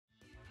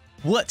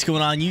What's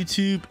going on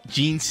YouTube?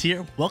 Jeans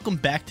here. Welcome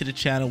back to the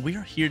channel. We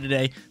are here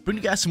today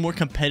bringing you guys some more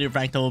competitive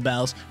ranked level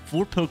battles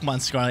for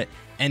Pokemon Scarlet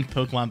and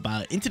Pokemon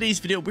Violet. In today's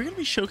video, we're going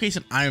to be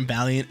showcasing Iron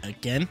Valiant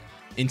again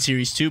in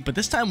Series 2, but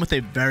this time with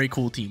a very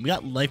cool team. We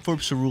got Life Orb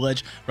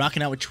CERULEDGE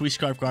rocking out with Choice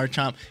Scarf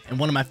Garchomp and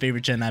one of my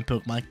favorite Gen 9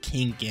 Pokemon,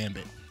 King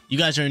Gambit. You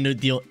guys are in no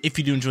deal. If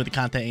you do enjoy the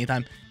content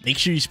anytime, make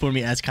sure you support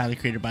me as content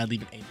creator by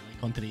leaving a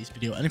like on today's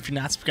video. And if you're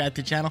not subscribed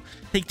to the channel,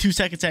 take 2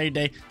 seconds out of your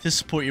day to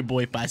support your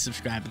boy by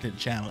subscribing to the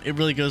channel. It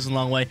really goes a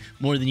long way,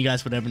 more than you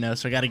guys would ever know.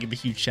 So I got to give a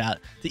huge shout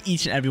to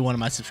each and every one of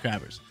my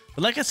subscribers.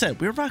 But like I said,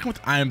 we're rocking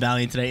with Iron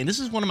Valiant today, and this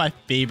is one of my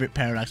favorite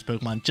Paradox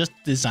Pokemon, just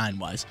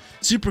design-wise.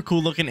 Super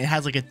cool looking. It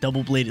has like a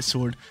double-bladed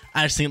sword.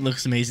 I just think it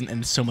looks amazing,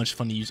 and it's so much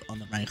fun to use on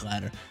the rank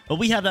ladder. But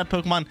we have that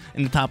Pokemon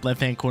in the top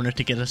left-hand corner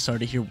to get us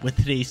started here with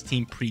today's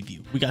team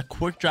preview. We got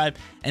Quark Drive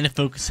and a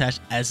Focus Sash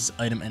as its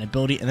item and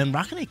ability, and then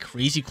rocking a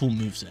crazy cool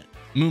moveset.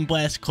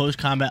 Moonblast, Close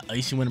Combat,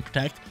 Icy Wind, and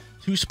Protect.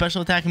 2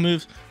 special attacking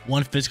moves,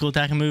 1 physical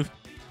attacking move.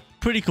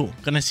 Pretty cool.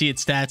 Gonna see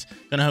its stats.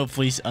 Gonna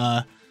hopefully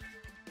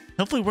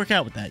work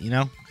out with that, you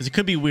know, because it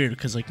could be weird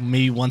because like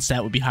maybe one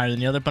stat would be higher than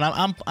the other, but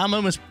I'm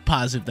almost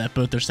positive that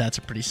both their stats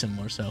are pretty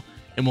similar, so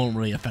it won't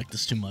really affect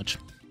us too much.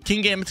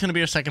 King Gambit's going to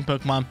be our second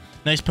Pokemon.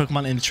 Nice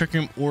Pokemon in the Trick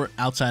Room or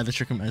outside the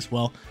Trick Room as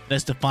well.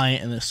 That's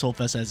Defiant and the Soul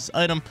Fest as its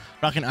item.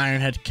 Rocking Iron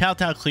Head,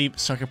 Kowtow, Cleave,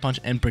 Sucker Punch,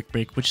 and Brick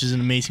Break, which is an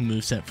amazing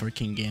moveset for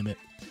King Gambit.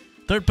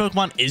 Third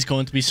Pokemon is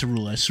going to be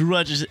CERULEDGE.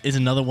 CERULEDGE is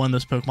another one of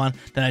those Pokemon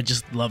that I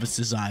just love its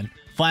design.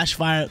 Flash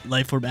Fire,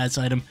 Life Orb as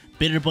item,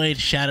 Bitter Blade,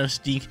 Shadow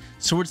Sneak,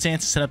 Sword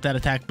Stance to set up that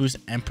attack boost,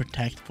 and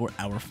Protect for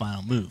our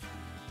final move.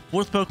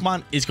 Fourth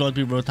Pokemon is going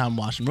to be Rotom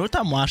Wash. And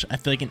Rotom Wash, I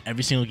feel like in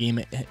every single game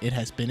it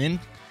has been in,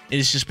 it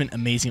has just been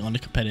amazing on the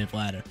competitive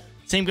ladder.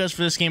 Same goes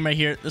for this game right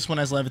here. This one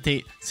has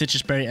Levitate,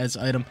 Citrus Berry as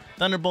item,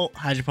 Thunderbolt,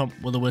 Hydro Pump,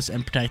 Will-O-Wisp,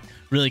 and Protect.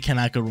 Really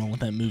cannot go wrong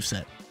with that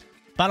moveset.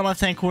 Bottom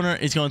left-hand corner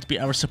is going to be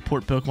our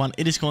support Pokemon.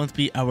 It is going to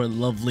be our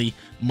lovely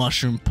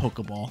Mushroom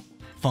Pokeball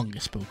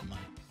Fungus Pokemon,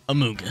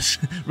 Amoonguss.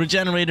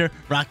 Regenerator,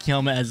 Rocky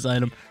Helmet as its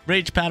item,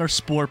 Rage Powder,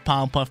 Spore,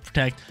 Pollen Puff,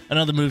 Protect.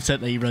 Another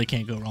moveset that you really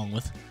can't go wrong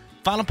with.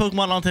 Final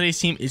Pokemon on today's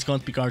team is going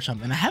to be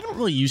Garchomp, and I haven't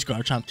really used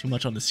Garchomp too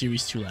much on the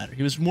Series 2 ladder.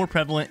 He was more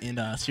prevalent in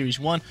Series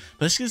 1,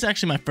 but this is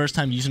actually my first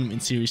time using him in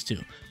Series 2.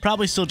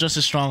 Probably still just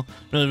as strong,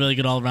 really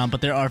good all around,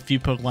 but there are a few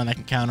Pokemon that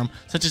can counter him,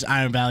 such as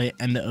Iron Valiant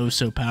and the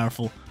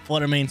oh-so-powerful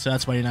Fluttermane, so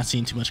that's why you're not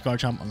seeing too much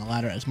Garchomp on the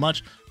ladder as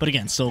much. But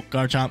again, still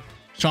Garchomp,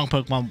 strong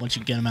Pokemon once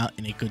you get him out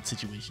in a good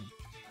situation.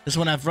 This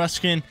one have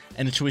Ruskin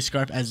and the Choice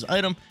Scarf as its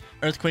item,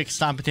 Earthquake,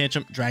 Stomp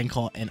Tantrum, Dragon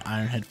Claw, and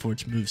Iron Head for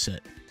its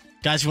moveset.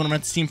 Guys, if you want to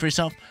rent this team for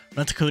yourself,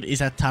 rent code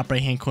is at the top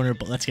right hand corner,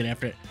 but let's get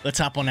after it. Let's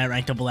hop on that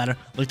ranked double ladder,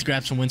 look to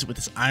grab some wins with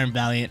this Iron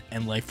Valiant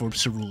and Life Orb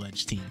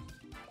CERULEDGE team.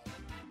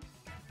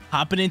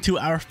 Hopping into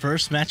our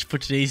first match for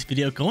today's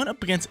video, going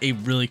up against a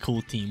really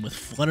cool team with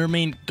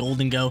Fluttermane,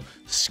 Goldengo,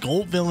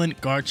 Skull Villain,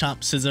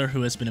 Garchomp, Scizor,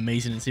 who has been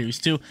amazing in Series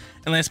 2,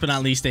 and last but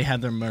not least, they have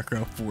their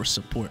Murkrow for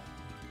support.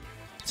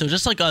 So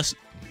just like us,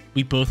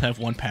 we both have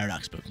one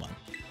Paradox Pokemon.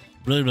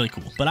 Really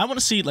cool. But I want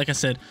to see, like I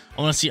said,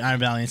 I want to see Iron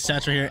Valiant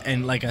stats right here,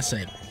 and like I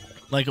said,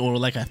 like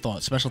I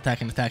thought, special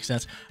attack and attack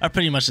stats are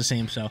pretty much the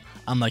same, so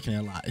I'm liking it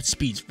a lot. Its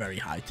speed's very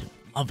high too.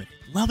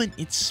 Loving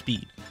its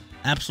speed.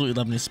 Absolutely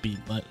loving its speed.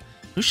 But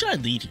who should I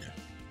lead here?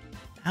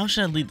 How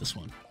should I lead this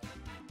one?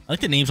 I like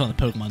the names on the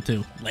Pokemon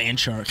too.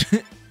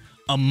 Landshark,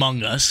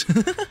 Among Us.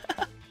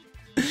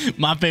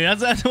 My favorite.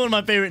 That's one of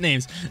my favorite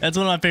names. That's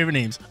one of my favorite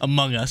names.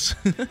 Among Us.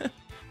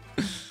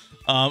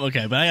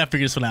 Okay, but I gotta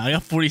figure this one out. I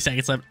got 40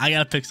 seconds left. I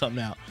gotta pick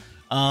something out.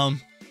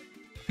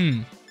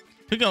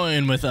 Could go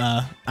in with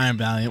Iron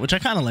Valiant, which I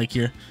kind of like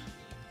here.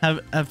 Have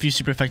a few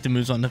super effective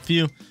moves on the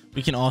few.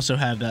 We can also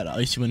have that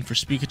Icy Wind for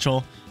speed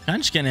control. Kind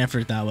of just getting after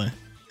it that way.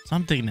 So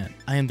I'm thinking that.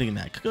 I am thinking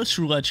that. Could go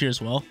CERULEDGE here as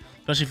well,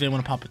 especially if they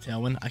want to pop a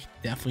Tailwind. I could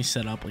definitely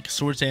set up like a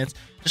Sword Stance.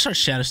 Just start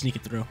Shadow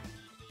Sneaking through.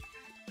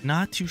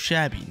 Not too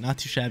shabby. Not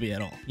too shabby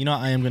at all. You know,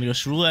 I am gonna go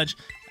CERULEDGE.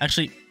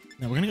 Actually,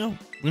 no, we're gonna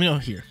go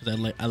here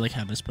because I like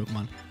having this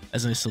Pokemon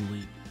as a nice little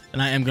lead.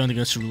 And I am going to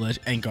go CERULEDGE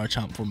and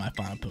Garchomp for my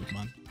final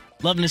Pokemon.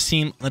 Loving this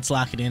team. Let's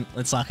lock it in.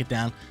 Let's lock it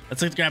down.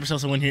 Let's look to grab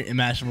ourselves a win here in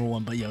match number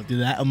 1. But yo,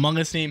 dude, that Among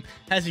Us team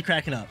has me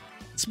cracking up.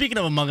 Speaking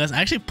of Among Us,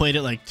 I actually played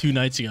it like 2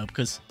 nights ago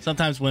because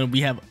sometimes when we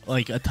have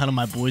like a ton of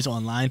my boys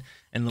online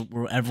and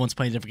everyone's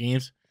playing different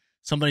games,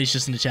 somebody's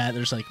just in the chat.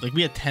 There's like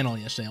we had 10 on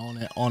yesterday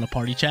on a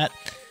party chat,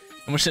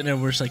 and we're sitting there.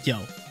 We're just like, yo,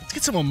 let's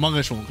get some Among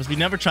Us roll because we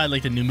never tried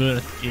like the new mode.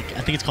 I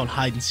think it's called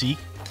Hide and Seek.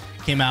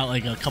 Came out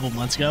like a couple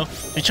months ago.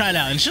 We tried it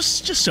out, and it's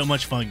just so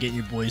much fun getting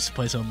your boys to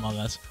play some Among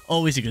Us.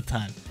 Always a good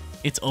time.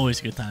 It's always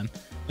a good time.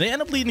 They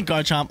end up leading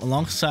Garchomp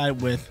alongside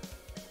Murkrow,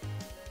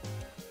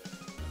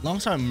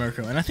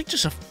 and I think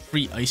just a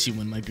free Icy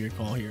Wind might be your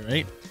call here,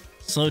 right?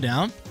 Slow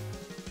down.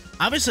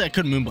 Obviously, I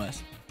could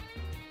Moonblast.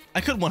 I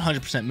could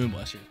 100%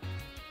 Moonblast here.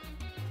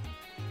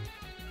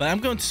 But I'm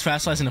going to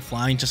Fast Slice into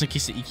Flying just in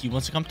case the EQ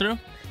wants to come through. And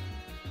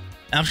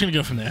I'm just going to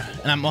go from there.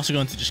 And I'm also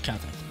going to just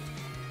Counter.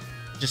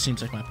 Just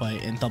seems like my play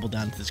and double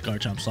down to this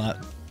Garchomp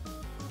slot.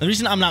 The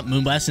reason I'm not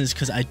Moonblasting is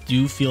because I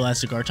do feel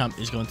as the Garchomp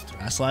is going to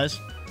Terrasilize.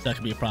 So that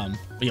could be a problem.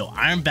 But yo,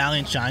 Iron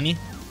Valiant Shiny,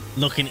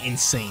 looking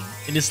insane.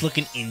 It is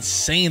looking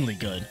insanely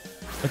good.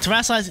 But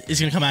Terrasilize is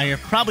going to come out here,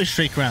 probably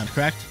straight ground,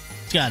 correct?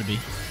 It's got to be.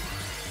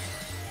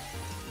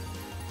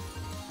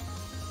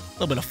 A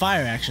little bit of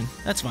fire action.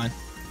 That's fine.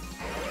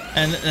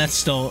 And that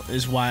still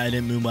is why I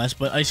didn't Moonblast.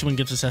 But Icy Wind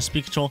gives us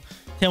SP control.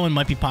 Tailwind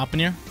might be popping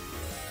here.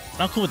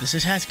 I'm cool with this.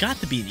 This has got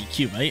to be an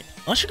EQ, right?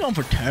 Unless you're going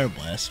for Terra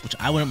Blast, which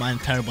I wouldn't mind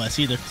Terra Blast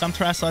either, because I'm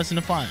Terrasilize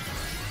into fire.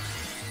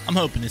 I'm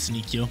hoping it's an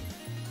EQ.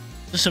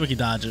 Just so we can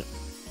dodge it.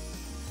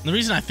 And the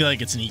reason I feel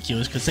like it's an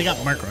EQ is because they got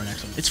Murkrow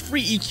next to it. It's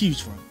free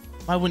EQs for them.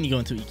 Why wouldn't you go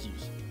into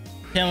EQs?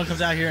 Tailwind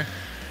comes out here.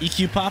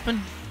 EQ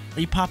popping? Are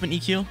you popping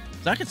EQ?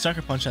 Because I could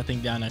Sucker Punch that thing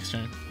down next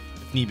turn.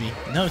 If need be.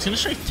 No, it's going to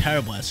straight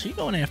Terra Blast. Who are you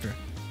going after?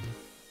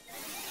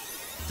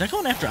 Is that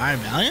going after Iron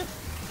Valiant?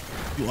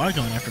 You are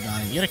going after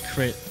Valiant. You get a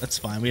crit. That's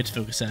fine. We have to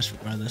focus Sash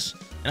regardless.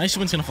 And Icy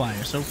Wind's going to fly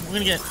here. So we're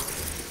going to get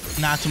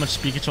not too much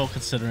speed control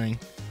considering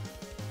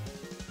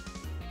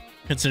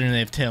they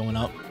have Tailwind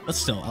up. But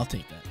still, I'll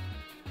take that.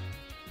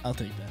 I'll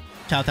take that.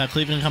 Kowtow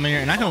Cleave can come in here,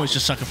 and I can always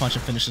just Sucker Punch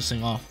and finish this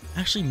thing off.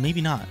 Actually, maybe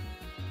not.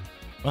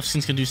 Rough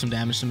Skin's going to do some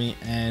damage to me,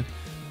 and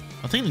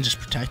I'm thinking just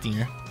protecting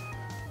here.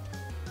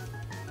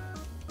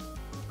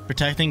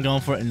 Protecting,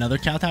 going for another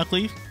Kowtow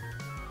Cleave.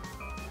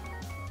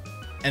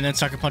 And then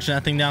Sucker Punching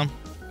that thing down.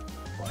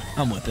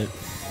 I'm with it.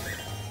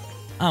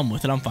 I'm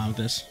with it. I'm fine with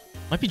this.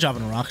 Might be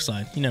dropping a Rock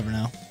Slide. You never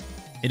know.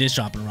 It is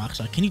dropping a Rock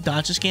Slide. Can you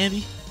dodge this,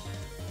 Gamby?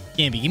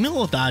 Gamby, give me a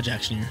little dodge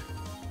action here.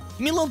 Give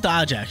me a little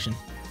dodge action.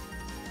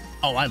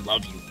 Oh, I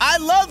love you. I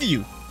love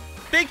you.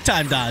 Big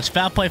time dodge.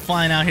 Foul Play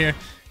flying out here.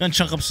 Gonna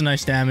chunk up some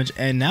nice damage.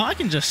 And now I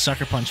can just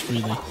Sucker Punch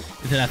freely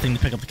into that thing to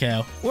pick up the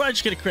KO. Or I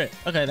just get a crit.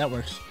 Okay, that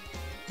works.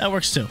 That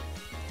works too.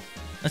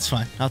 That's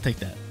fine. I'll take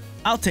that.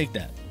 I'll take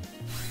that.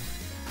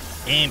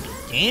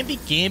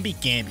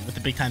 Gamby with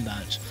the big time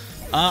dodge.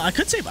 I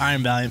could save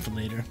Iron Valiant for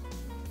later.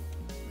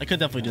 I could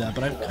definitely do that,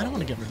 but I kind of want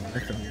to get rid of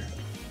Murkrow here.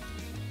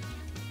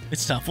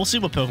 It's tough. We'll see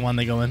what Pokemon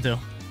they go into.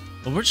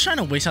 But we're just trying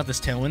to waste out this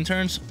Tailwind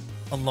turns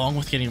along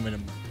with getting rid of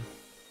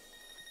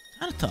Murkrow.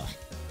 Kind of tough.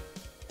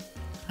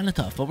 Kind of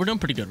tough, but we're doing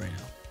pretty good right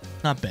now.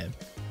 Not bad.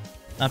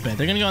 Not bad.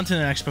 They're going to go into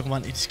the next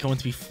Pokemon. It's going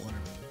to be Flutter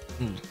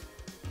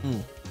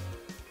Mane.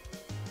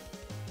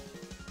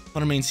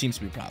 Flutter Mane seems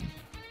to be a problem.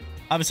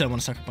 Obviously, I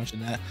want to Sucker Punch in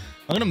that.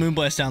 I'm going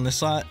to Moonblast down this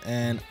slot,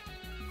 and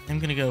I'm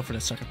going to go for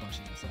the Sucker Punch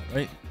in this slot,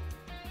 right?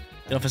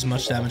 Get off as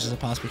much damage as I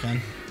possibly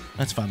can.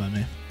 That's fine by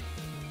me.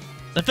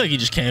 I feel like he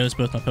just KOs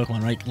both my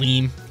Pokemon, right?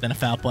 Gleam, then a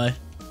Foul Play.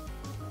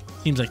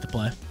 Seems like the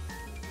play.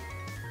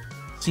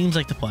 Seems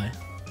like the play.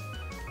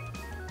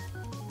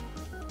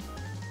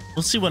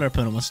 We'll see what our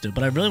opponent wants to do,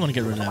 but I really want to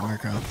get rid of that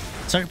Murkrow.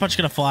 Sucker Punch is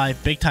going to fly.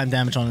 Big time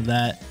damage onto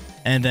that.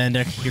 And then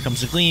here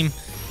comes the Gleam.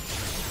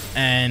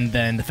 And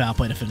then the Foul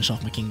Play to finish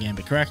off my King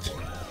Gambit, correct?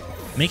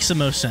 Makes the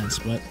most sense,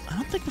 but I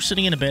don't think we're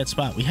sitting in a bad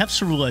spot. We have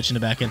CERULEDGE in the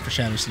back end for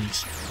Shadow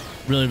Sneaks.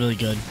 Really, really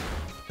good.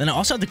 Then I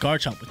also have the Guard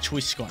Chomp with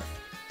Choice Scarf.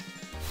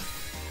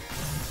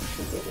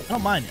 I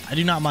don't mind it. I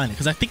do not mind it,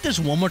 because I think there's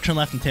one more turn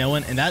left in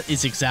Tailwind, and that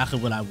is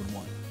exactly what I would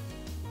want.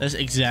 That's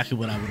exactly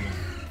what I would want.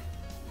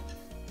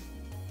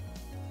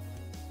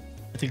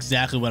 That's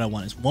exactly what I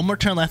want. Is one more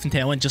turn left in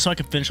Tailwind, just so I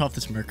can finish off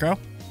this Murkrow.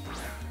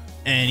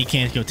 And he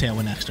can't go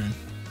Tailwind next turn.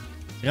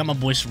 I got my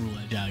boy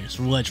CERULEDGE out here.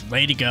 CERULEDGE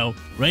ready to go.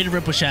 Ready to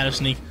rip with Shadow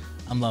Sneak.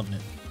 I'm loving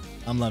it.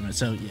 I'm loving it.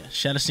 So, yeah.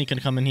 Shadow Sneak going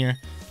to come in here.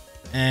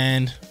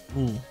 And,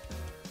 ooh.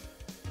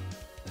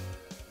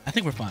 I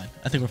think we're fine.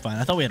 I think we're fine.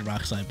 I thought we had a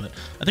Rock Slide, but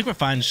I think we're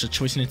fine just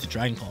choicing into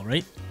Dragon Claw,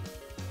 right?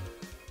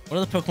 What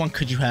other Pokemon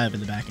could you have in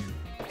the back end?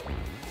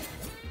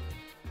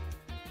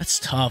 That's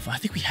tough. I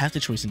think we have to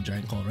choice in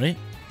Dragon Claw, right?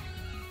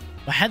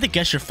 If I had to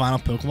guess your final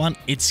Pokemon,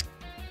 it's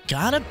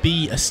gotta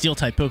be a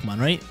Steel-type Pokemon,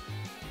 right?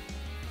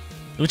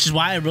 Which is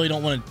why I really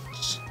don't want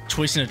to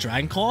choice in a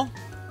Dragon Claw.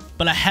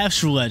 But I have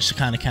CERULEDGE to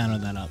kind of counter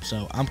that up,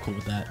 so I'm cool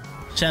with that.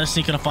 Shadow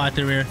Sneak gonna fly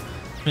through here.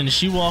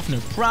 Finish you off, no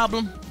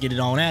problem. Get it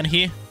on out of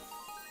here.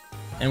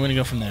 And we're gonna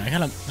go from there. I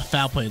got a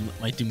Foul Play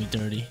might do me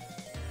dirty.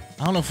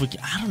 I don't know if we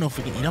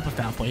can eat up a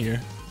Foul Play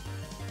here.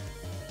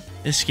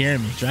 It's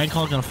scaring me. Dragon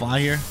Claw gonna fly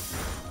here.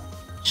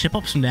 Chip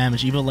up some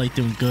damage. Evil Light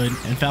doing good.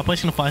 And Foul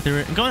Play's gonna fly through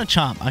it. And going to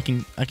Chomp. I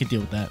can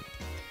deal with that.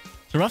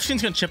 So Rough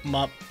Skin's gonna chip him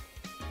up.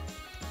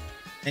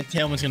 And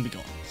Tailwind's gonna be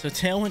gone. So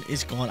Tailwind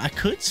is gone. I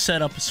could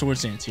set up a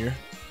Swords Dance here.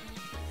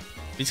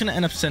 He's gonna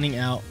end up sending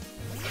out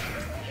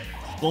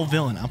Skull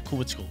Villain. I'm cool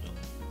with Skull Villain.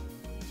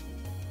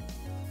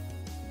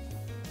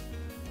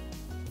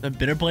 The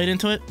Bitter Blade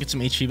into it. Get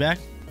some HP back.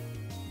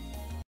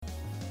 I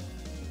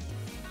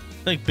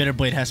feel like Bitter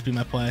Blade has to be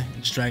my play.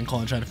 Just Dragon Claw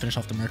and try to finish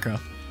off the Murkrow.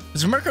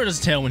 Because if Murkrow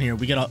does a Tailwind here,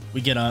 we get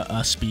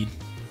a speed.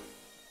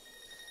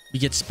 We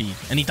get speed.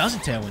 And he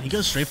doesn't Tailwind. He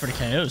goes straight for the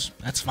KOs.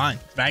 That's fine.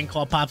 Dragon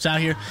Claw pops out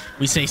here.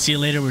 We say see you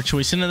later. We're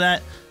choice into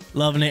that.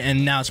 Loving it.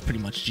 And now it's pretty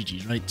much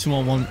GG's, right?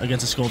 2-on-1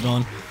 against a Skull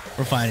Villain.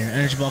 We're fine here.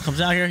 Energy Ball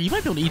comes out here. You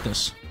might be able to eat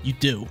this. You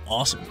do.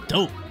 Awesome.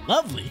 Dope.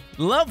 Lovely.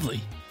 Lovely.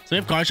 So we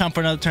have Guard Chomp for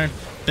another turn.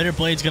 Bitter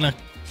Blade's going to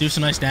do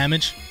some nice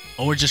damage.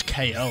 Or just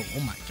KO. Oh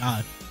my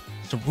god.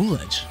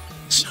 CERULEDGE.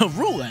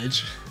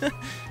 CERULEDGE.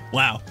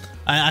 Wow.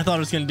 I thought it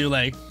was going to do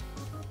like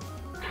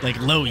like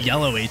low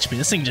yellow HP.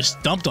 This thing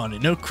just dumped on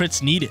it. No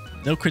crits needed.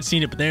 No crits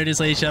needed. But there it is,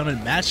 ladies and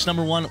gentlemen. Match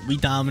number 1. We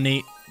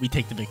dominate. We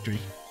take the victory.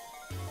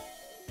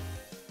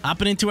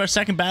 Hopping into our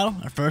second battle,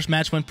 our first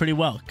match went pretty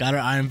well. Got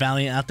our Iron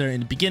Valiant out there in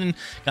the beginning,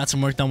 got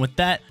some work done with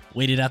that,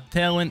 waited out the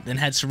tailwind, then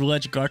had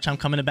CERULEDGE, Garchomp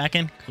coming in the back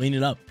end, cleaned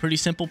it up. Pretty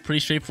simple, pretty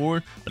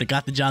straightforward, but it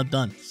got the job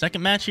done.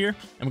 Second match here,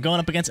 and we're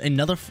going up against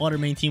another Flutter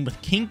Mane team with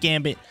King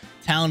Gambit,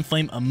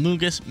 Talonflame,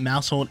 Amoonguss,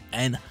 Mousehold,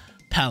 and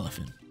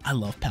Palafin. I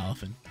love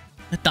Palafin.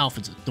 That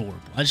dolphin's adorable.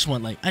 I just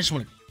want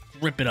to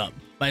rip it up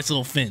by its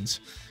little fins,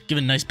 give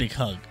it a nice big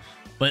hug.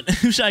 But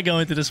who should I go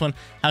into this one?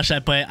 How should I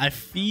play it? I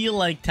feel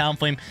like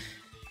Talonflame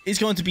is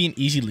going to be an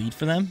easy lead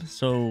for them.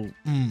 So,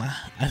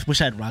 I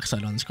wish I had Rock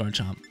Slide on this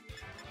Garchomp.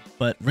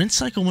 But Rinse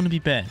Cycle wouldn't be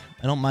bad.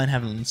 I don't mind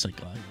having Rinse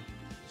Cycle out here.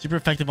 Super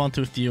effective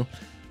onto a few.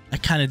 I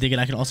kind of dig it.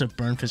 I can also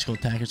burn physical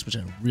attackers, which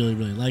I really,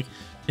 really like.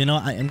 You know,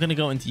 I am going to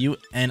go into you,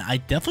 and I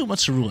definitely want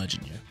CERULEDGE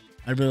in here.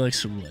 I really like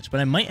CERULEDGE, but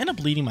I might end up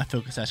leading my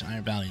Focus Sash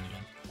Iron Valiant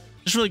again.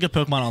 Just really good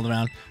Pokemon all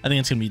around. I think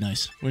it's going to be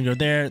nice. We're going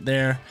to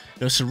go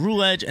go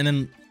CERULEDGE, and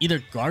then either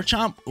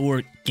Garchomp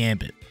or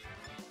Gambit.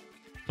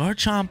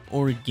 Garchomp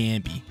or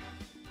Gambit.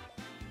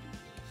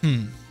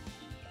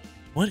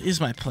 What is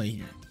my play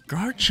here?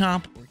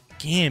 Garchomp or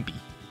Gambit?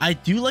 I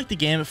do like the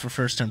Gambit for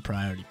first turn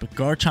priority, but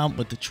Garchomp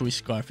with the Choice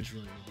Scarf is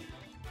really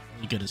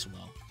good as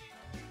well.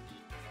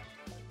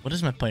 What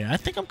is my player? I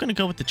think I'm going to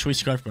go with the Choice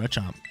Scarf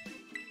Garchomp.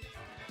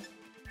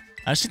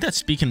 I just think that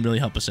speed can really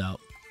help us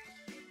out.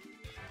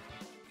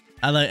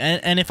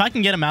 And if I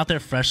can get him out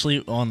there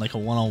freshly on like a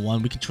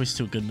one-on-one, we can choice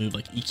to a good move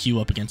like EQ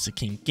up against the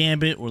King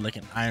Gambit or like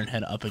an Iron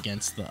Head up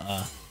against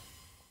the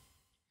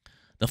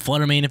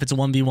Flutter Mane if it's a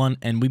 1v1,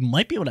 and we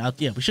might be able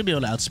to we should be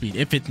able to outspeed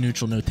if it's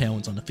neutral, no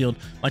tailwinds on the field.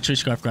 My Choice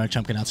Scarf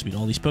Garchomp can outspeed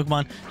all these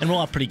Pokemon and roll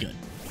out pretty good.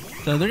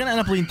 So they're gonna end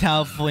up leading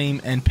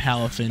Talonflame and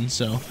Palafin,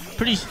 so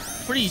pretty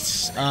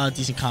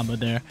decent combo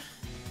there.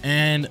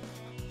 And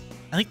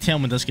I think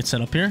Tailwind does get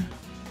set up here,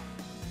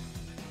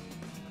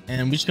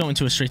 and we just go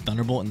into a straight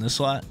Thunderbolt in this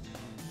slot.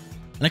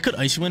 And I could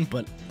Icy Wind,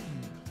 but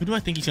who do I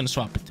think he's gonna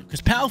swap it to?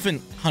 Because Palafin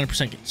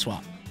 100% gets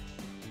swapped.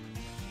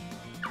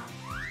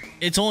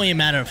 It's only a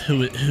matter of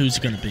who's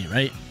going to be,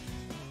 right?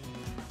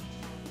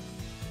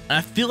 I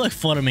feel like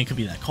Flutter Mane could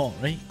be that call,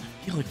 right?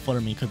 I feel like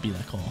Flutter Mane could be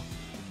that call.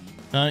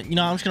 You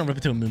know, I'm just going to rip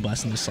it to a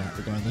Moonblast in this slot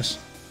regardless.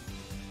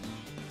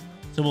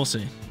 So we'll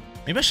see.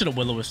 Maybe I should have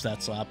Will-O-Wisp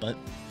that slot, but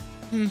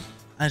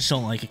I just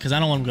don't like it because I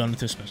don't want him going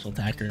into a special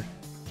attacker.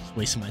 Just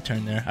wasting my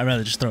turn there. I'd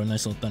rather just throw a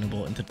nice little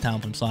Thunderbolt into the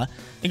Talonflame slot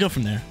and go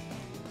from there.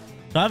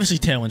 So obviously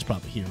Tailwind's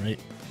probably here, right?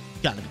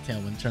 Got to be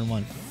Tailwind turn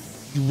 1.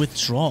 You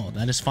withdraw.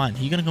 That is fine. Who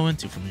are you going to go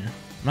into from here?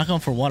 I'm not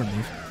going for a water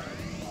move.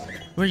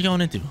 Where are you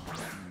going into?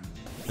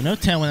 No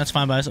Tailwind, that's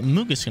fine by us.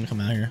 Amoonguss is going to come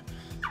out here.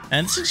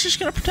 And this is just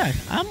going to protect.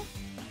 I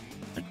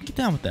can get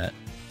down with that.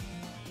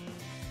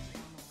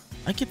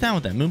 I can get down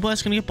with that. Moonblast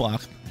is going to get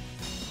blocked.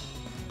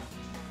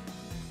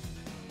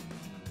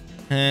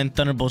 And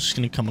Thunderbolt's just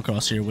going to come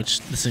across here,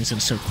 which this thing's going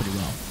to serve pretty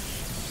well.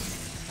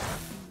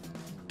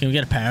 Can we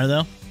get a power,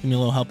 though? Give me a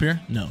little help here.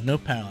 No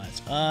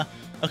paralyze.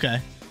 Okay.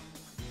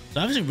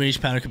 So obviously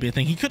Rage Powder could be a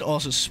thing. He could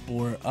also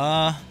Spore.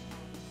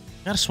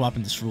 Gotta swap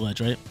into CERULEDGE,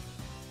 right?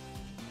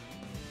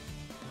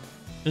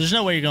 There's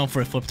no way you're going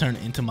for a flip turn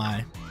into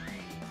my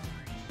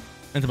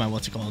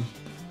what's it called?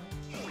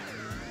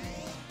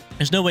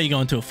 There's no way you go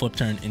into a flip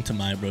turn into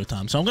my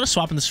Rotom. So I'm gonna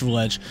swap into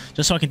CERULEDGE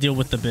just so I can deal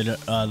with the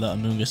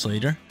Amoonguss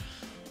later.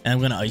 And I'm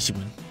gonna Icy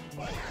Wind.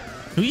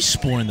 Who are you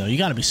Sporing though? You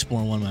gotta be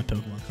Sporing one of my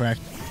Pokemon, correct?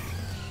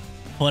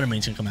 Flutter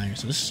Mane's gonna come out here,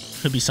 so this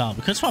could be solid.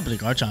 We could swap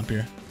into Garchomp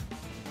here.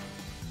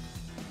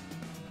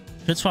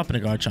 Could swap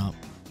into Garchomp.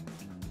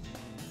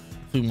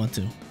 If we want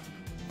to.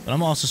 But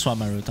I'm also swap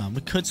my Rotom.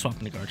 We could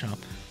swap into Garchomp.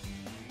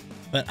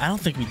 But I don't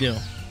think we do.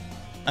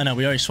 I know,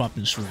 we already swapped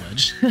into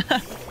CERULEDGE.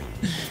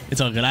 It's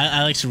all good.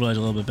 I like CERULEDGE a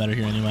little bit better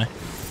here anyway.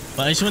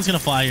 But Icy Wind's going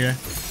to fly here.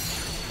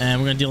 And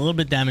we're going to deal a little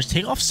bit of damage.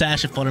 Take off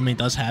Sash if Flutter Mane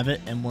does have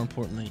it. And more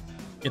importantly,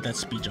 get that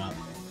speed drop.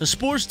 The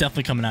Spore's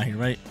definitely coming out here,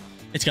 right?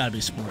 It's got to be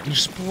a Spore. And you're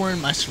Sporing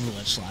my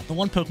CERULEDGE slot. The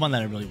one Pokemon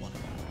that I really want.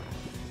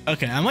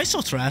 Okay, I might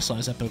still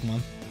Terrasilize that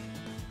Pokemon.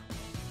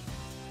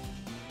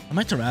 I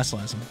might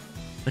Terrasilize him.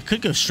 I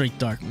could go straight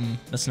Dark.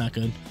 That's not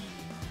good.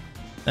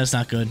 That's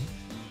not good.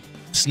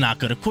 It's not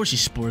good. Of course he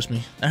Spores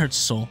me. That hurts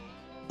his soul.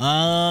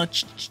 I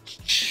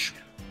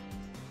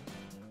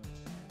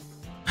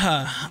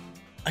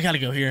gotta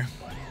go here.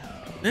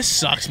 This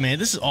sucks, man.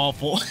 This is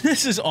awful.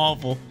 This is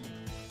awful.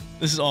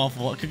 This is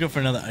awful. I could go for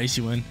another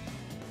Icy Wind.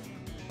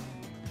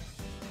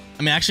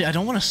 I mean, actually, I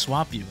don't want to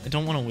swap you. I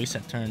don't want to waste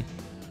that turn.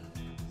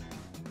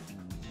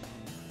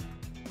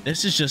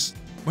 This is just...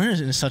 We're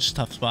in such a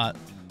tough spot.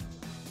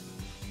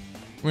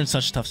 We're in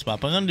such a tough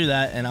spot. But I'm going to do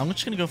that, and I'm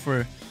just going to go for...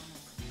 I'm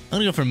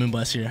going to go for a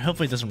Moonblast here.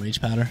 Hopefully it doesn't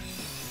Rage Powder.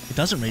 It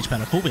doesn't Rage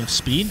Powder. Cool, we have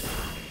speed.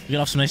 We get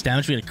off some nice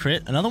damage. We get a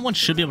crit. Another one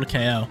should be able to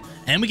KO.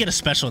 And we get a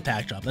special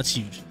attack drop. That's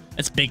huge.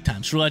 That's big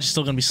time. CERULEDGE is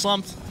still going to be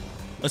slumped.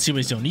 Let's see what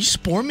he's doing. Are you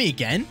Spore me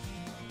again?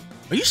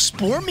 Are you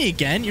Spore me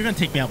again? You're going to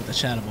take me out with the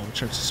Shadow Ball, which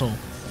hurts the soul.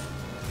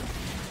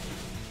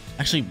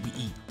 Actually, we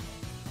eat.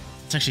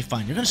 It's actually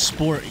fine. You're gonna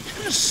spore. You're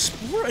gonna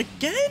spore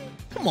again?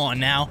 Come on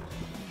now.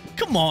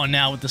 Come on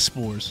now with the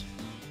spores.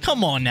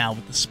 Come on now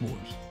with the spores.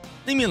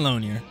 Leave me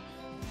alone here.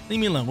 Leave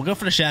me alone. We'll go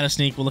for the Shadow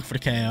Sneak. We'll look for the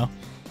KO.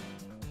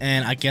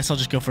 And I guess I'll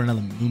just go for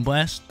another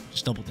Moonblast.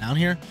 Just double down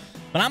here.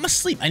 But I'm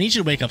asleep. I need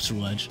you to wake up,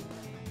 CERULEDGE.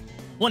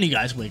 One of you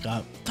guys wake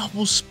up.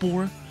 Double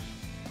Spore.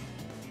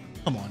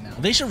 Come on now.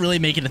 They should really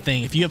make it a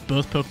thing. If you have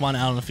both Pokemon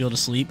out on the field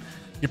asleep,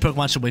 your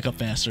Pokemon should wake up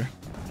faster.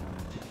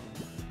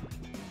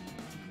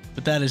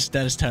 But that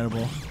is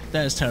terrible.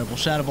 That is terrible.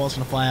 Shadow Ball's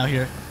gonna fly out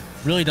here.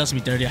 Really does me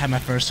dirty. I had my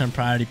first turn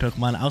priority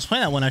Pokemon. I was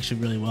playing that one actually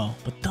really well.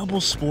 But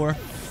double Spore.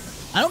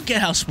 I don't get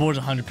how Spore's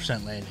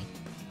 100% landing.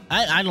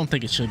 I don't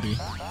think it should be.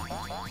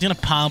 He's gonna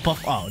pump up.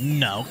 Oh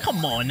no.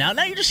 Come on now.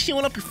 Now you're just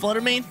healing up your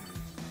Flutter Mane.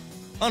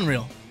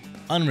 Unreal.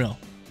 Unreal.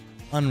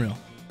 Unreal.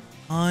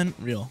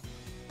 Unreal.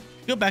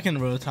 Go back in the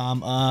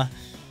Rotom.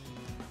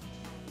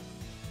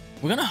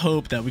 We're gonna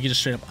hope that we can just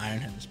straight up Iron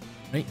Head this,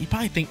 right? He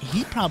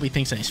probably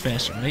thinks that he's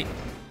faster, right?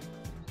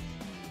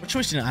 We're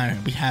choosing an Iron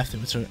Head. We have to.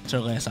 It's our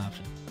last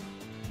option.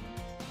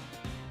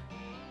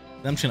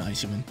 I'm just gonna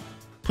Icy Wind.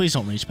 Please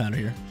don't Rage Powder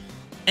here.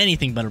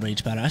 Anything but a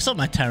Rage Powder. I still have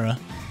my Terra.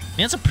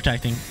 He ends up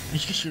protecting.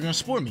 You're gonna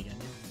Spore me again.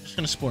 You're just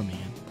gonna Spore me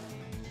again.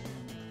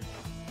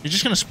 You're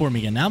just gonna Spore me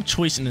again. Now I'm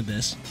choice into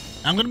this.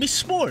 I'm gonna be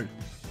Spored.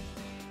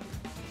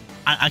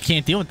 I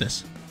can't deal with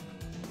this.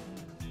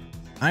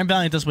 Iron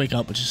Valiant does wake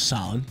up, which is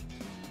solid.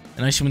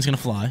 And Icy Wind's gonna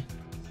fly.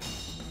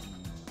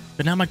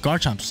 But now my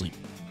Garchomp's asleep.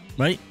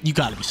 Right? You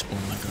gotta be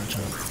Sporing my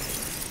Garchomp.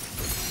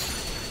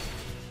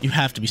 You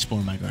have to be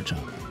Sporing my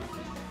Garchomp.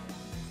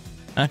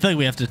 I feel like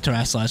we have to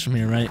Terrasilize from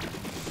here, right?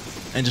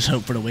 And just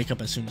hope for the wake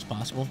up as soon as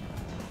possible.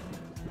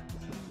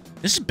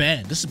 This is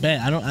bad. This is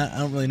bad. I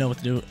don't really know what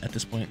to do at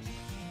this point.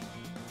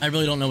 I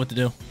really don't know what to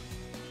do.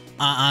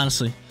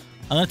 Honestly.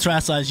 I'm gonna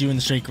Terrasilize you in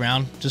the straight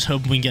ground. Just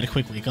hope we can get a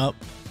quick wake up.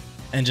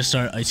 And just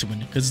start Icy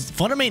Wind. Because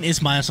Flutter Mane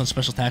is minus on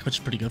special attack, which is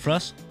pretty good for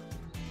us.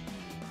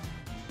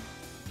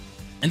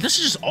 And this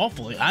is just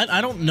awful. I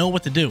don't know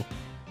what to do.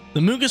 The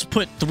Mungus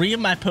put 3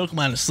 of my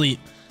Pokemon to sleep.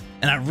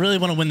 And I really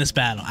want to win this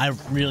battle. I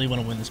really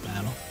want to win this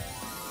battle.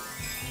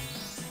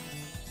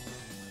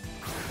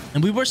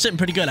 And we were sitting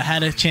pretty good. I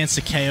had a chance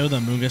to KO the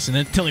Mungus, and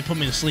then until he put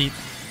me to sleep.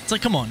 It's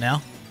like, come on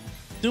now.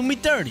 Do me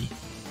dirty.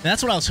 And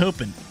that's what I was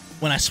hoping.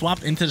 When I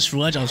swapped into the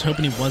CERULEDGE, I was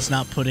hoping he was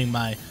not putting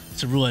my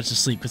CERULEDGE to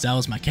sleep, because that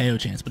was my KO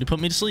chance. But he put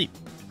me to sleep.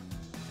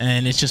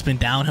 And it's just been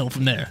downhill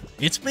from there.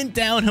 It's been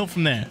downhill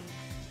from there.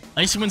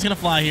 Icy Wind's going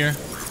to fly here.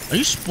 Are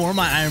you Sporing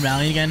my Iron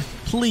Valiant again?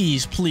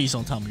 Please, please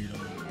don't tell me you're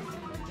doing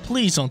it.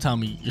 Please don't tell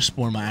me you're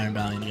Sporing my Iron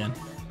Valiant again.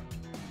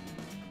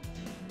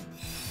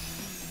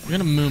 You're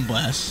gonna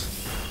Moonblast.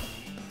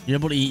 You're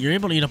able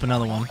to eat up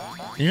another one.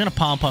 You're gonna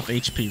Palm Puff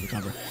HP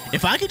recover.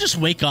 If I could just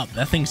wake up,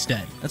 that thing's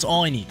dead. That's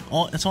all I need.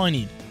 That's all I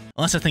need.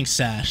 Unless that thing's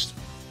sashed.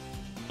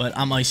 But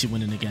I'm Icy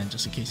Winding again,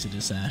 just in case it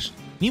is sashed.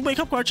 Can you wake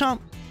up, Garchomp?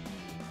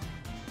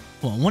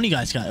 Well, one of you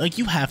guys got it. Like,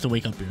 you have to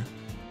wake up here.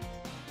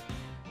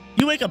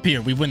 You wake up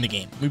here, we win the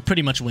game. We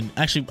pretty much win.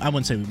 Actually, I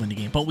wouldn't say we win the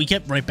game, but we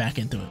get right back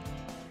into it.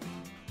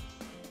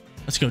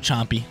 Let's go,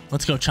 Chompy.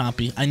 Let's go,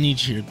 Chompy. I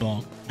need you here,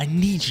 dog. I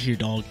need you here,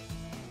 dog.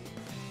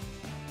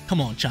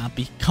 Come on,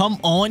 Chompy. Come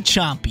on,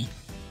 Chompy.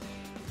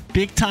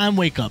 Big time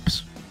wake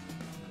ups.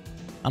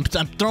 I'm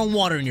throwing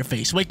water in your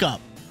face. Wake up.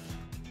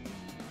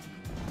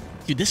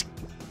 Dude, this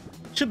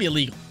should be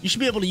illegal. You should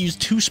be able to use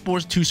 2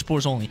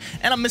 spores only.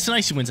 And I'm missing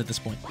Icy Winds at this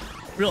point.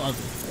 Real ugly.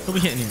 What are we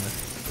hitting here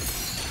with?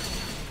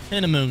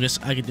 Hitting a Mungus.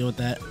 I could deal with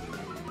that.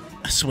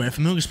 I swear, if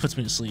a Mungus puts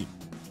me to sleep,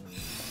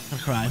 I'm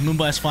gonna cry.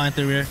 Moonblast flying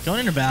through here. Going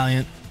into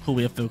Valiant. Cool,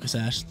 we have Focus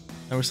Ash.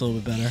 That works a little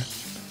bit better.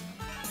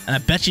 And I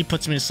bet she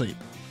puts me to sleep.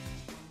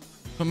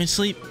 Put me to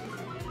sleep.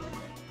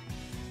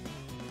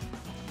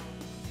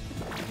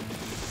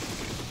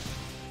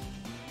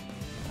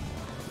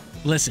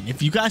 Listen,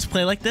 if you guys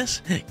play like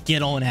this,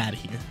 get on out of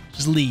here.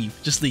 Just leave.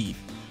 Just leave.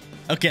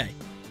 Okay.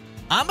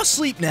 I'm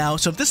asleep now,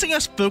 so if this thing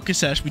has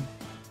Focus Ash, we...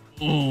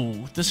 Oh,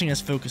 if this thing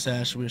has Focus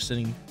Ash,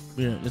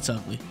 it's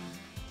ugly.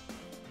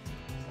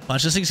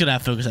 Watch, this thing's gonna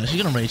have Focus Ash.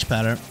 He's gonna Rage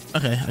Powder.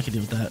 Okay, I can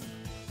deal with that.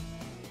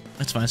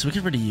 That's fine, so we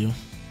get rid of you.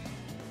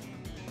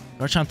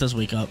 Garchomp does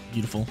wake up.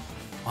 Beautiful.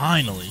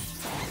 Finally.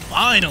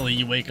 Finally,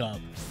 you wake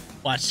up.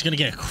 Watch, he's gonna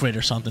get a crit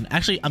or something.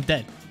 Actually, I'm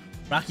dead.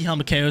 Rocky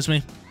Helmet KOs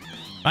me.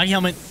 Rocky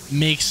Helmet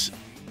makes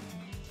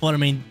Flutter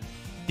Mane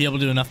be able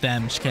to do enough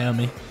damage to KO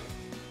me.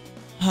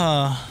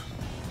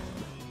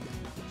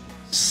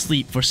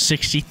 Sleep for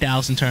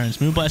 60,000 turns.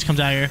 Moonblast comes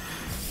out here.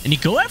 And you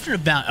go after the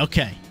Valiant.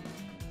 Okay.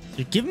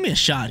 You're giving me a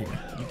shot here.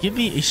 You give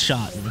me a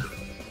shot here.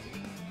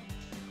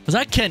 Because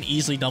I can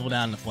easily double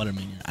down on the Flutter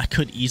Mane here. I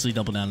could easily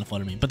double down on the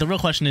Flutter Mane. But the real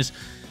question is,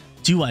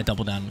 do I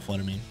double down on the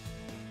Flutter Mane?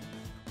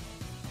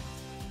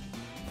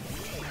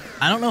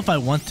 I don't know if I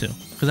want to.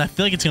 Because I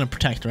feel like it's going to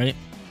protect, right?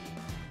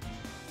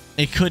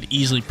 It could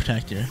easily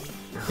protect here.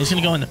 It's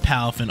going to go into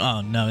Palafin.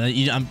 Oh, no.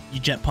 You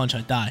Jet Punch,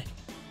 I die.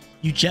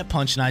 You Jet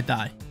Punch and I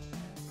die.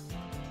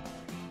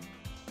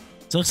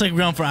 So it looks like we're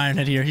going for Iron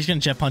Head here. He's going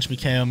to Jet Punch me,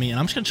 KO me. And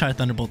I'm just going to try to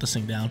Thunderbolt this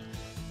thing down.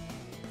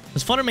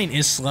 Because Flutter Mane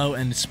is slow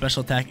and its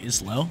special attack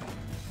is low.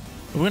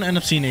 We're gonna end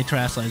up seeing a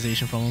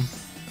terrestrialization from him.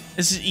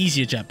 This is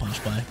easy a jet punch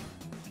play.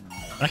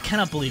 But I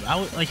cannot believe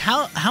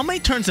how many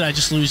turns did I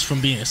just lose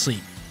from being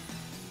asleep?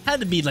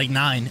 Had to be like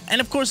 9.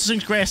 And of course this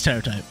thing's grass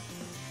terror type.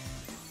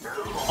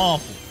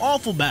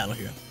 Awful battle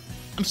here.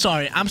 I'm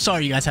sorry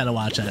you guys had to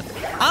watch that.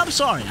 I'm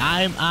sorry.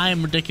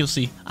 I'm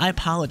ridiculously. I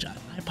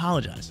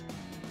apologize.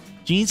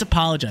 Jeans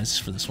apologizes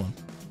for this one.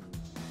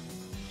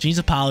 Jeans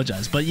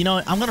apologize. But you know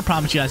what? I'm gonna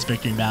promise you guys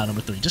victory in battle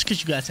number 3. Just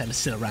because you guys had to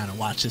sit around and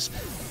watch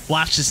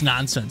this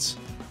nonsense.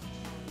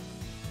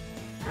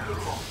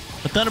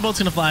 But Thunderbolt's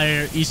gonna fly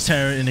here. East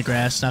Terror in the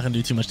grass. Not gonna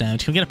do too much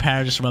damage. Can we get a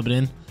para just to rub it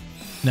in?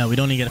 No, we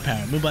don't need to get a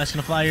para. Moonblast's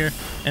gonna fly here.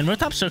 And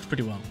Rotop soaks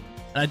pretty well.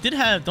 And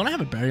don't I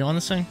have a burial on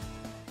this thing?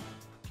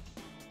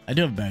 I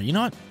do have a burial. You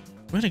know what?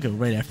 We're gonna go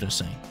right after this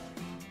thing.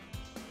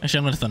 Actually,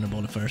 I'm gonna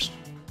Thunderbolt it first.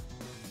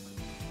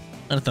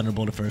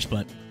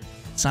 But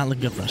it's not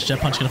looking good for us. Jet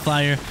Punch gonna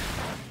fly here.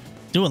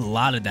 Do a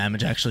lot of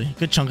damage, actually.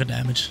 Good chunk of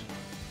damage.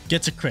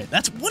 Gets a crit.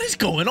 What is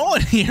going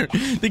on here?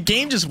 The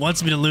game just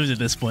wants me to lose at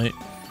this point.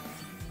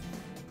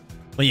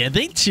 But yeah,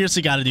 they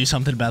seriously got to do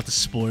something about the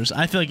spores.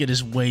 I feel like it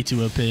is way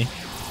too OP.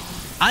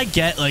 I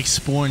get like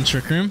Spore and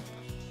Trick Room.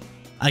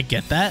 I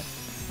get that.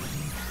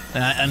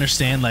 I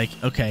understand like,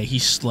 okay,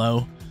 he's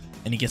slow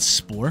and he gets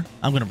Spore.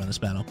 I'm going to run this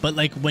battle. But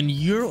like when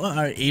you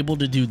are able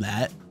to do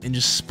that and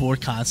just Spore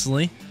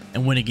constantly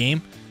and win a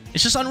game,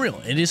 it's just unreal.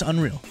 It is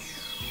unreal.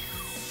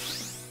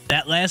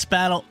 That last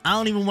battle, I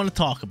don't even want to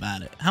talk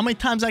about it. How many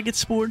times I get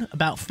spored?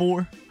 About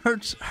 4.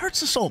 Hurts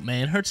the soul,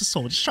 man. Hurts the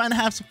soul. Just trying to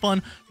have some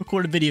fun,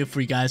 record a video for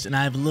you guys, and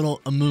I have a little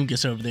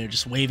Amoongus over there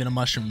just waving a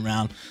mushroom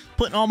around,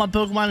 putting all my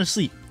Pokemon to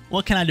sleep.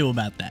 What can I do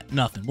about that?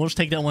 Nothing. We'll just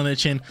take that one to the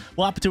chin.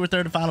 We'll hop into our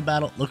third and final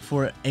battle. Look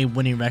for a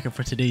winning record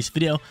for today's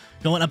video.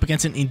 Going up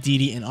against an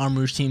Indeedee and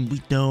Armor's team.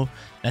 We know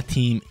that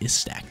team is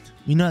stacked.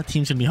 We know that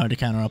team's going to be hard to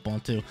counter up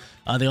on, too.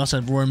 They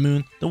also have Roar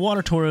Moon, the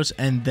Water Tauros,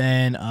 and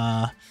then,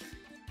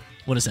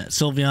 what is that?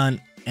 Sylveon,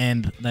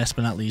 and last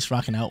but not least,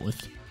 rocking out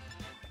with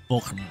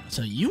Volcarona.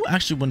 So you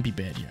actually wouldn't be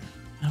bad here.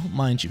 I don't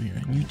mind you here.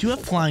 And you do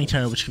have Flying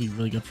Terror, which could be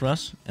really good for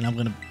us. And I'm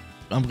gonna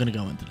go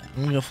into that.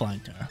 I'm gonna go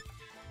Flying Terror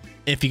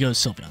if he goes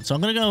Sylveon. So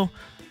I'm gonna go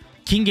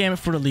King Gambit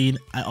for the lead.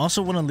 I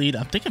also want to lead.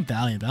 I'm thinking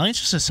Valiant. Valiant's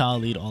just a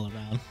solid lead all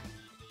around.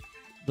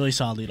 Really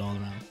solid lead all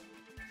around.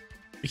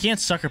 We can't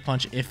Sucker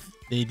Punch if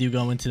they do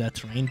go into that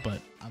terrain,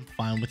 but I'm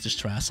fine with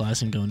just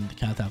Terrasilize and going into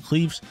Count-Out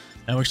Cleaves.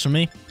 That works for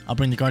me. I'll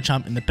bring the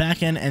Garchomp in the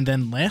back end, and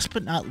then last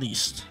but not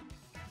least,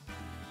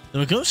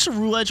 do I go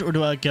CERULEDGE or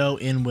do I go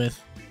in with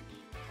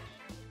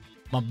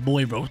my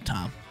boy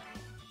Rotom?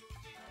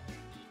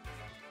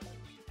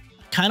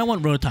 I kind of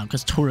want Rotom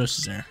because Tauros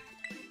is there.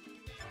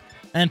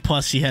 And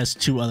plus, he has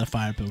 2 other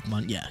fire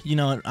Pokemon. Yeah, you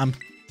know what?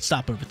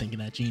 Stop overthinking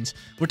that, Jeans.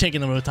 We're taking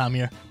the Rotom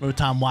here.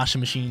 Rotom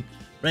washing machine.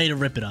 Ready to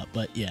rip it up,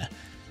 but yeah.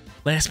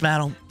 Last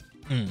battle,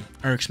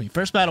 irks me.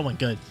 First battle went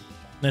good.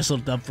 Nice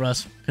little dub for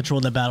us.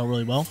 Controlled that battle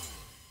really well.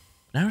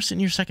 Now we're sitting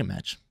here second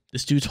match.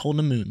 This dude's holding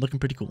a moon. Looking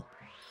pretty cool.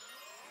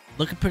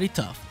 Looking pretty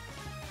tough.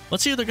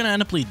 Let's see who they're going to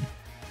end up leading.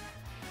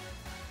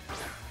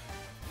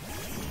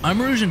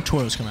 Armourouge and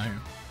Tauros come out here.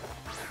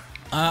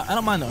 I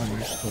don't mind the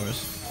Armourouge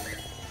Tauros.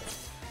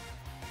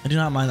 I do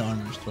not mind the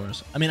Armourouge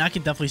Tauros. I mean, I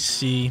can definitely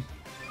see...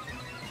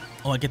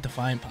 Oh, I get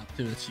Defiant Pop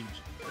too. That's huge.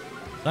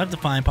 So I have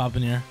Defiant Pop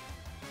in here.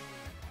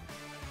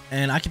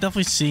 And I can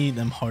definitely see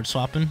them hard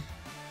swapping.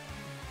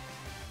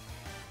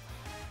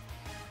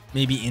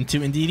 Maybe into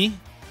Indeedee.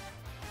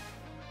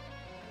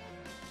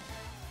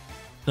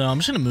 So I'm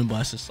just going to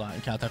Moonblast this slot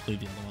and Count-Out Cleave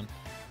the other one.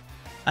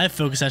 I have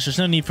Focus Sash. There's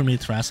no need for me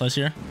to Terrasilize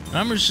here. And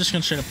I'm just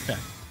going to straight up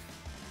protect.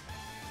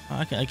 Oh,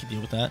 I can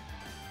deal with that.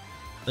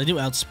 They do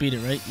outspeed it,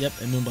 right? Yep,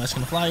 and Moonblast's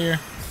going to fly here.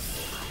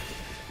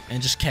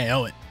 And just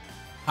KO it.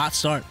 Hot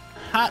start.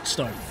 Hot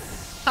start.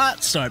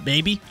 Hot start,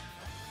 baby.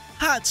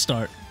 Hot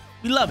start.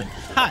 We love it.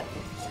 Hot.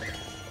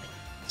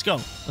 Let's go.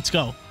 Let's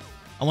go.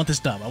 I want this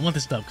dub. I want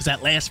this dub. Because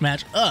that last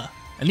match, I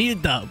need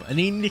a dub. I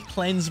need to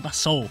cleanse my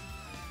soul.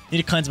 I need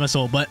to cleanse my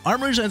soul. But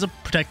Armourouge ends up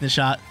protecting the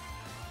shot.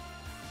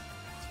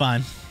 It's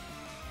fine.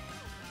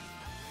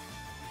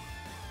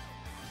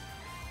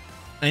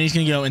 And he's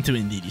going to go into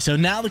Indeedee. So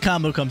now the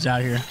combo comes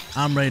out here.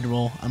 I'm ready to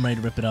roll. I'm ready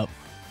to rip it up.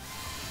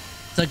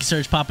 Psychic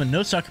Surge popping.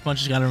 No Sucker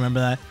Punches. Got to remember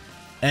that.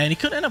 And he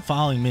could end up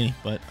following me.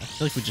 But I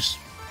feel like we just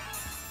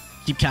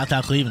keep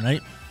Count-Out Cleaving,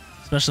 right?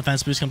 Special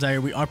Defense Boost comes out here.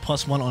 We are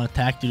 +1 on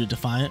attack due to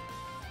Defiant.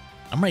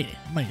 I'm ready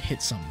to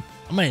hit something.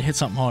 I'm ready to hit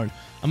something hard.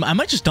 I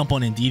might just dump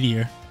on Indeedee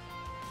here.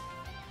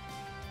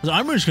 Because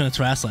Armourouge is going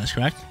to Terrasilize,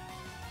 correct?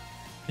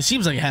 It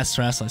seems like it has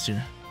Terrasilize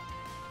here.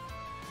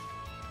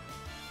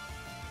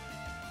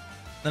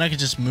 Then I could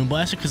just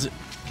Moonblast it because it...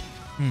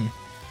 I'm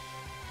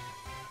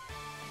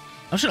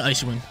just going to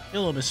Icy Wind. Get a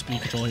little bit of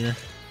speed control here.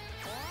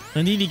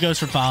 Indeedee goes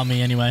for Follow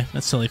Me anyway.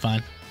 That's totally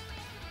fine.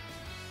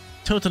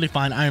 Totally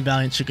fine. Iron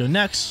Valiant should go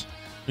next.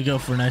 We go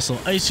for a nice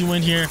little Icy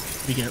Wind here.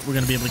 We're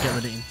going to be able to get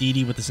rid of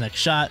Indeedee with this next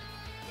shot.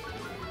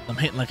 I'm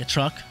hitting like a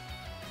truck.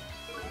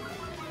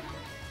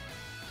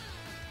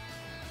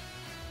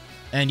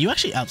 And you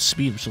actually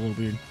outspeed, which is a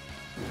little weird.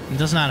 It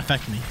does not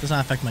affect me. It does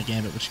not affect my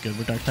Gambit, which is good.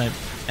 We're Dark type.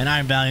 And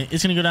Iron Valiant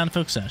is going to go down to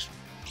Focus Sash.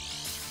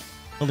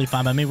 Totally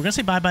fine by me. We're gonna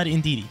say bye-bye to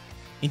Indeedee.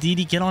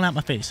 Indeedee, get on out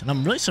my face. And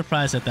I'm really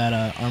surprised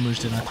that Armors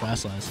did not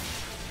terastallize.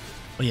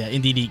 But yeah,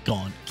 Indeedee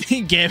gone.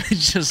 Gambit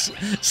just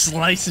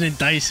slicing and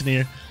dicing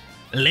here.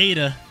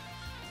 Later.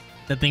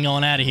 That thing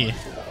on out of here.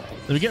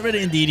 So we get rid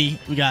of Indeedee.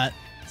 We got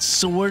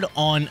sword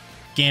on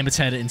Gambit's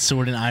head and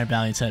sword in Iron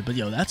Valiant's head. But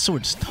yo, that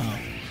sword's tough.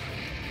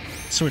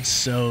 Sword's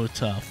so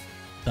tough.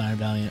 The Iron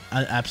Valiant.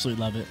 I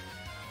absolutely love it.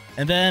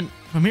 And then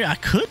from here, I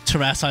could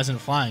terastallize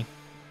into flying.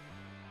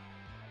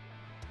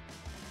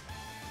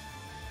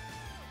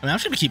 I mean, I'm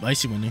just going to keep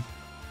Icy Winding.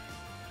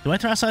 Do I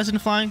terastallize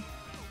into flying?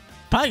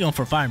 Probably going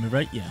for a fire move,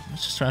 right? Yeah,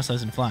 let's just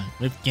terastallize into flying.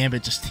 We have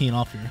Gambit just teeing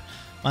off here.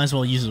 Might as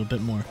well use it a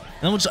bit more. And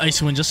then we'll just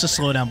Icy Wind just to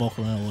slow down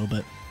Volcarona a little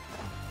bit.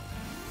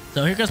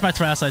 So here goes my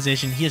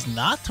terastallization. He is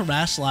not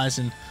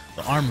terastallizing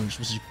the Armors,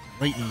 which is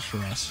great news for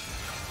us.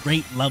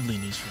 Great, lovely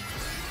news for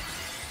us.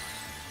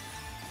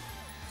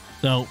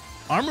 So,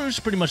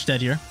 Armor's pretty much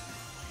dead here.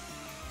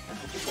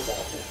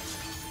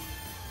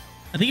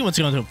 I think he wants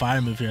to go into a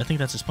fire move here. I think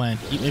that's his plan.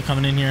 Heat Wave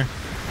coming in here.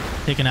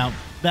 Taking out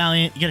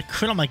Valiant. You get a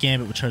crit on my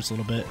Gambit, which hurts a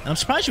little bit. And I'm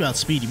surprised you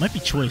outspeed. You might be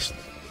choiced.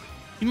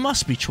 You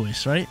must be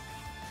choiced, right?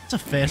 It's a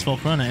fast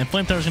Volcarona. And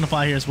Flamethrower's going to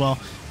fly here as well,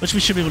 which we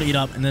should be able to eat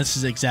up. And this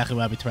is exactly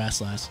why we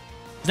terastallize.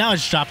 Now I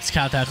just dropped his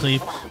Kowtow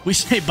Cleave. We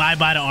say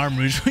bye-bye to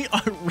Armors. We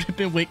are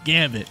ripping with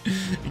Gambit.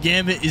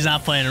 Gambit is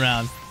not playing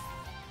around.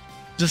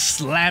 Just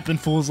slapping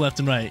fools left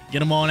and right. Get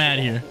them on out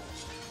of here.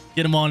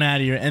 Get them on out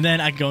of here. And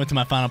then I can go into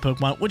my final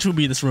Pokemon, which will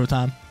be this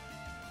Rotom.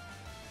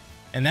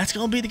 And that's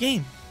going to be the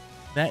game.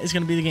 That is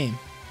going to be the game.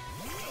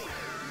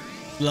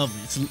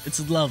 Lovely.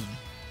 It's lovely.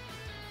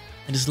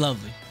 It is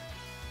lovely.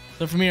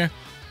 So from here,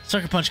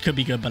 Sucker Punch could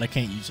be good, but I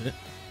can't use it.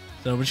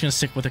 So we're just going to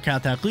stick with the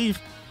Kowtow Cleave.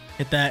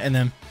 Hit that, and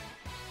then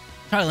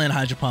try to land a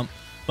Hydro Pump.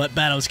 But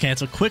battle is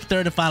canceled. Quick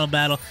third and final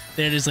battle.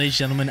 There it is, ladies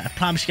and gentlemen. I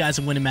promise you guys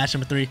I'm winning match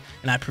number 3,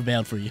 and I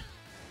prevailed for you.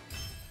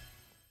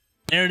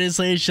 There it is,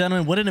 ladies and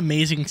gentlemen. What an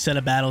amazing set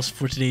of battles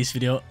for today's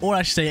video. Or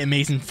I should say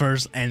amazing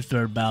first and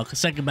third battle. Because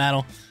second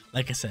battle,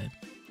 like I said,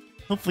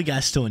 hopefully you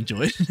guys still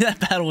enjoyed. That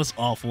battle was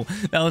awful.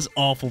 That was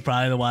awful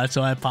probably to watch,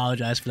 so I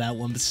apologize for that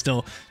one. But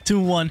still,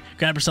 2-1.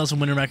 Grab yourselves a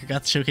winning record.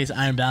 Got to showcase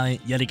Iron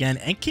Valiant yet again.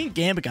 And King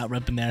Gambit got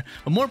ripped in there.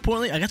 But more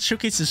importantly, I got to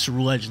showcase this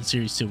CERULEDGE in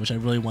Series 2, which I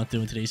really want to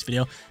do in today's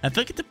video. I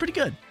feel like it did pretty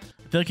good.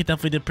 I feel like it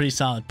definitely did pretty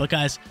solid. But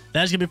guys,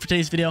 that is going to be it for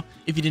today's video.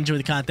 If you did enjoy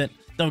the content,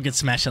 don't forget to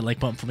smash that like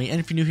button for me. And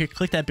if you're new here,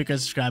 click that big red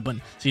subscribe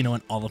button so you know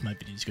when all of my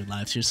videos go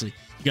live. Seriously,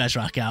 you guys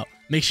rock out.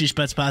 Make sure you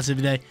spread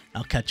positive every day.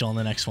 I'll catch you all in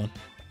the next one.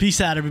 Peace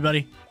out,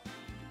 everybody.